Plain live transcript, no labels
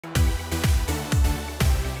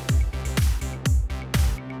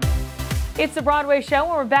It's the Broadway Show,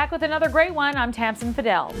 and we're back with another great one. I'm Tamsin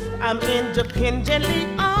Fidel. I'm independently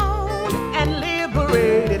owned and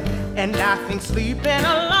liberated, and I think sleeping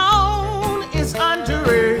alone is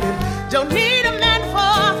underrated. Don't need a man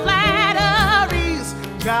for flatteries.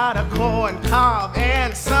 Got a corn cob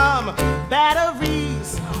and some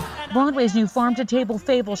batteries. Broadway's new farm-to-table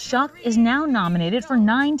fable Shucked is now nominated for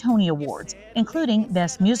 9 Tony Awards, including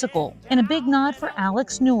Best Musical, and a big nod for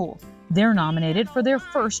Alex Newell. They're nominated for their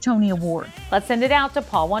first Tony Award. Let's send it out to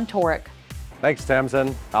Paul Wontorek. Thanks,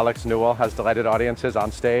 Tamsin. Alex Newell has delighted audiences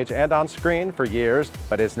on stage and on screen for years,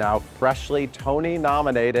 but is now freshly Tony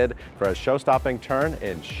nominated for a show-stopping turn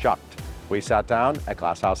in Shucked. We sat down at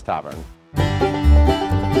Glass House Tavern.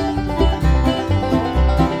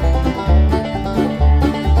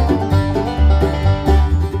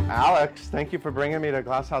 Alex, thank you for bringing me to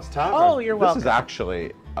Glass House Tavern. Oh, you're welcome. This is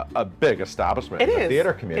actually a big establishment in the is.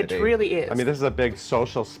 theater community. It really is. I mean, this is a big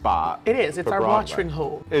social spot. It is. It's our Broadway. watching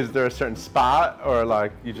hole. Is there a certain spot, or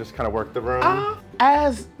like you just kind of work the room?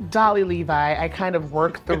 As Dolly Levi, I kind of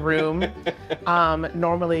work the room.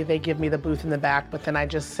 Normally they give me the booth in the back, but then I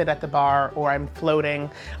just sit at the bar or I'm floating.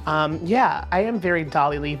 Yeah, I am very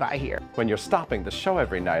Dolly Levi here. When you're stopping the show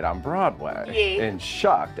every night on Broadway Yeah. in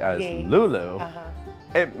Shucked as Yeah. Lulu,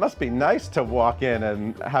 it must be nice to walk in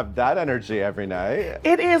and have that energy every night.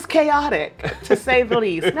 It is chaotic, to say the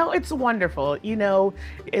least. No, it's wonderful. You know,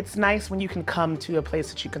 it's nice when you can come to a place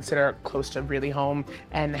that you consider close to really home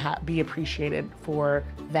and be appreciated for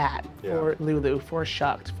that, for Lulu, for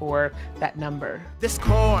Shucked, for that number. This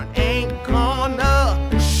corn ain't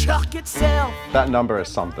gonna shuck itself. That number is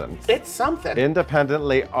something. It's something.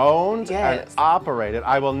 Independently owned and Yes. operated.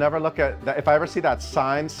 I will never look at that. If I ever see that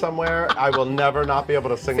sign somewhere, I will never not be able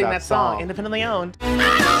to sing that song. Independently owned.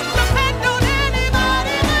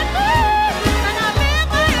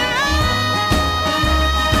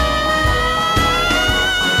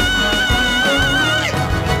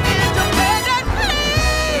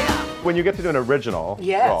 When you get to do an original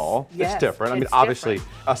role, it's different. I mean, it's obviously,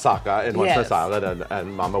 different. Asaka in Once This Island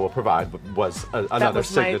and Mama Will Provide was another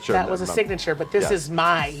signature. That was a signature, but this is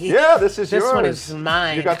mine. Yeah, this is yours. This one is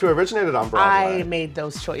mine. You got to originate it on Broadway. I made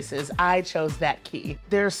those choices. I chose that key.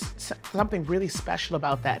 There's something really special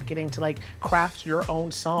about that, getting to like craft your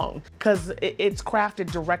own song, because it's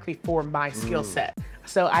crafted directly for my skill set.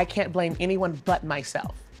 So I can't blame anyone but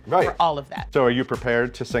myself. Right. For all of that. So are you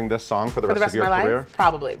prepared to sing this song for the rest of your of my career? life?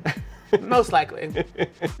 Probably. Most likely.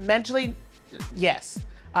 Mentally, yes.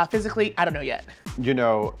 Physically, I don't know yet. You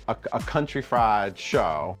know, a country fried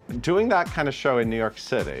show, doing that kind of show in New York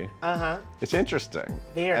City, it's interesting.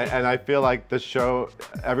 Very. And I feel like the show,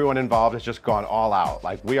 everyone involved has just gone all out.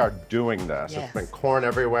 Like, we are doing this. Yes. It's been corn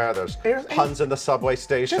everywhere. There's puns in the subway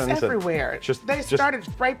stations. Just everywhere. They started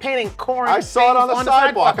spray painting corn. I saw it on the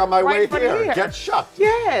sidewalk on my way here. Get shucked.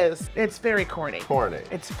 Yes. It's very corny. Corny.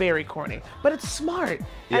 It's very corny. But it's smart.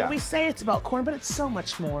 And we say it's about corn, but it's so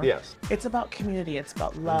much more. Yes. It's about community. It's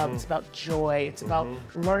about love. It's about joy. It's about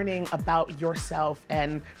learning about yourself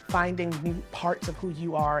and finding new parts of who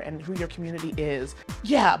you are and who your community is.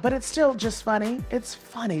 Yeah, but it's still just funny. It's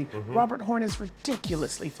funny. Robert Horn is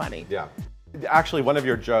ridiculously funny. Yeah. Actually, one of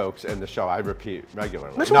your jokes in the show I repeat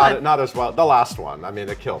regularly. Which one? Not as well. The last one. I mean,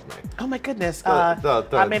 it killed me. Oh my goodness.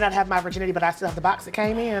 I may not have my virginity, but I still have the box that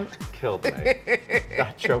came in. Killed me.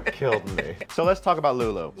 That joke killed me. So let's talk about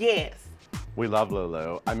Lulu. Yes. We love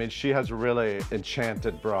Lulu. I mean, she has really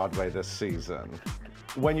enchanted Broadway this season.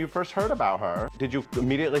 When you first heard about her, did you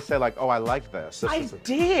immediately say like, oh, I like this? I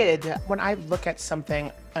did. When I look at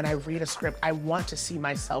something and I read a script, I want to see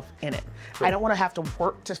myself in it. Sure. I don't want to have to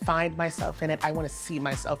work to find myself in it. I want to see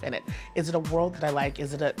myself in it. Is it a world that I like?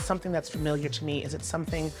 Is it something that's familiar to me? Is it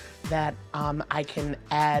something that I can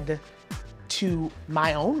add to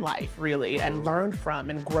my own life, really, and learn from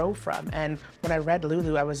and grow from? And when I read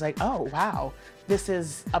Lulu, I was like, oh, wow, this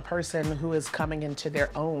is a person who is coming into their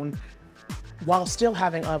own while still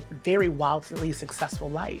having a very wildly successful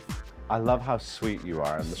life. I love how sweet you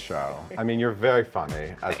are in the show. I mean, you're very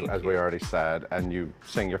funny, as we already said, and you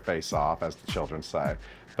sing your face off, as the children say,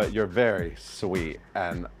 but you're very sweet.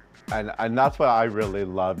 And that's why I really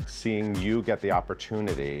loved seeing you get the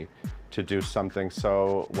opportunity to do something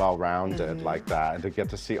so well-rounded like that, and to get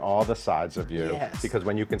to see all the sides of you. Yes. Because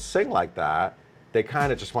when you can sing like that, they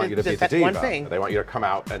kind of just want you to be the diva. One thing. They want you to come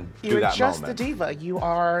out and do You're that just moment. the diva. You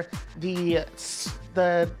are the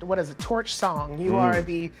what is it, torch song. You are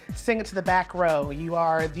the sing it to the back row. You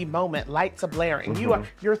are the moment, lights are blaring.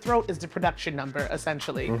 Your throat is the production number,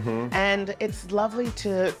 essentially. And it's lovely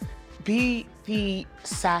to be the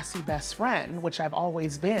sassy best friend, which I've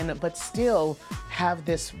always been, but still have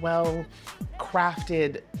this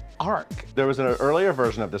well-crafted arc. There was an earlier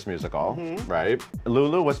version of this musical, right?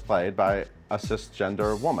 Lulu was played by a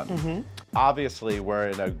cisgender woman. Obviously, we're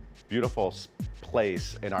in a beautiful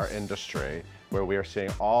place in our industry where we are seeing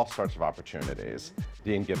all sorts of opportunities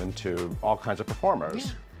being given to all kinds of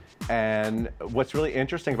performers. And what's really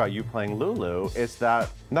interesting about you playing Lulu is that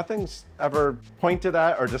nothing's ever pointed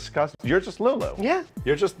at or discussed. You're just Lulu. Yeah.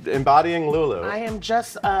 You're just embodying Lulu. I am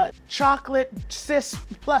just a chocolate, cis,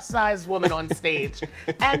 plus-size woman on stage.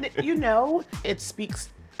 And, you know, it speaks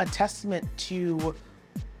a testament to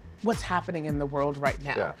what's happening in the world right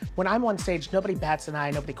now. Yeah. When I'm on stage, nobody bats an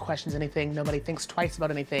eye, nobody questions anything, nobody thinks twice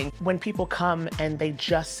about anything. When people come and they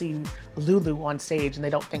just see Lulu on stage and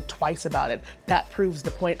they don't think twice about it, that proves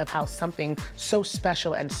the point of how something so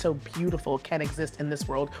special and so beautiful can exist in this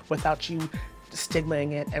world without you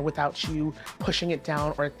stigmaing it and without you pushing it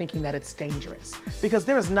down or thinking that it's dangerous. Because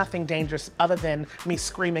there is nothing dangerous other than me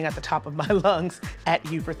screaming at the top of my lungs at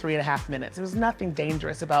you for 3.5 minutes. There's nothing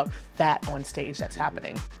dangerous about that on stage that's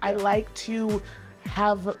happening. I like to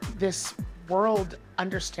have this world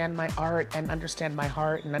understand my art and understand my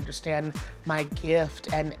heart and understand my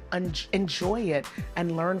gift and enjoy it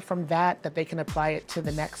and learn from that they can apply it to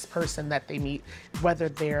the next person that they meet, whether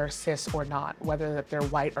they're cis or not, whether that they're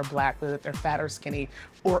white or black, whether they're fat or skinny,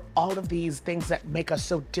 or all of these things that make us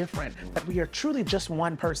so different, that we are truly just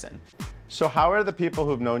one person. So how are the people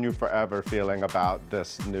who've known you forever feeling about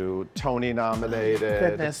this new Tony nominated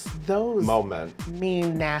Goodness, those moment?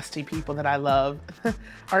 mean, nasty people that I love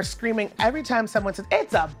are screaming every time someone says,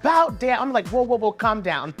 it's about damn. I'm like, whoa, whoa, whoa, calm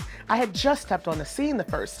down. I had just stepped on the scene the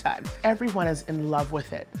first time. Everyone is in love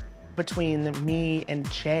with it. Between me and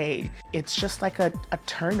Jay, it's just like a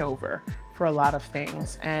turnover for a lot of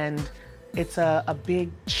things. And it's a big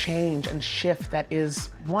change and shift that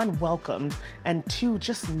is, one, welcomed, and two,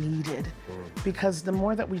 just needed. Because the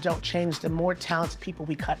more that we don't change, the more talented people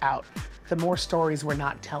we cut out, the more stories we're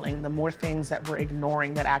not telling, the more things that we're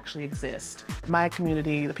ignoring that actually exist. My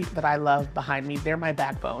community, the people that I love behind me, they're my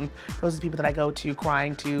backbone. Those are the people that I go to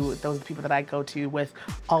crying to. Those are the people that I go to with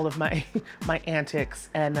all of my antics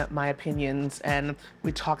and my opinions, and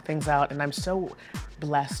we talk things out, and I'm so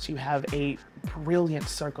blessed to have a brilliant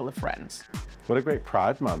circle of friends. What a great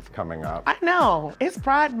Pride Month coming up. I know, it's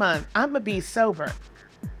Pride Month. I'm gonna be sober.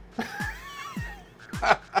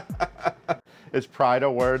 Is pride a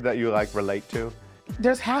word that you like relate to?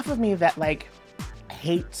 There's half of me that like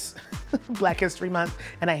hates Black History Month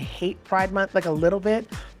and I hate Pride Month like a little bit.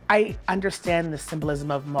 I understand the symbolism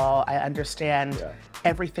of them all. I understand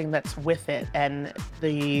everything that's with it and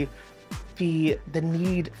the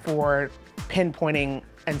need for pinpointing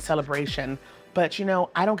and celebration. But you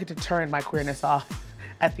know, I don't get to turn my queerness off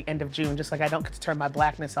at the end of June, just like I don't get to turn my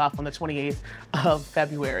blackness off on the 28th of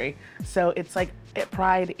February. So it's like,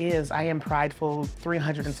 I am prideful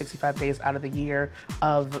 365 days out of the year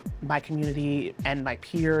of my community and my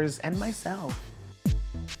peers and myself.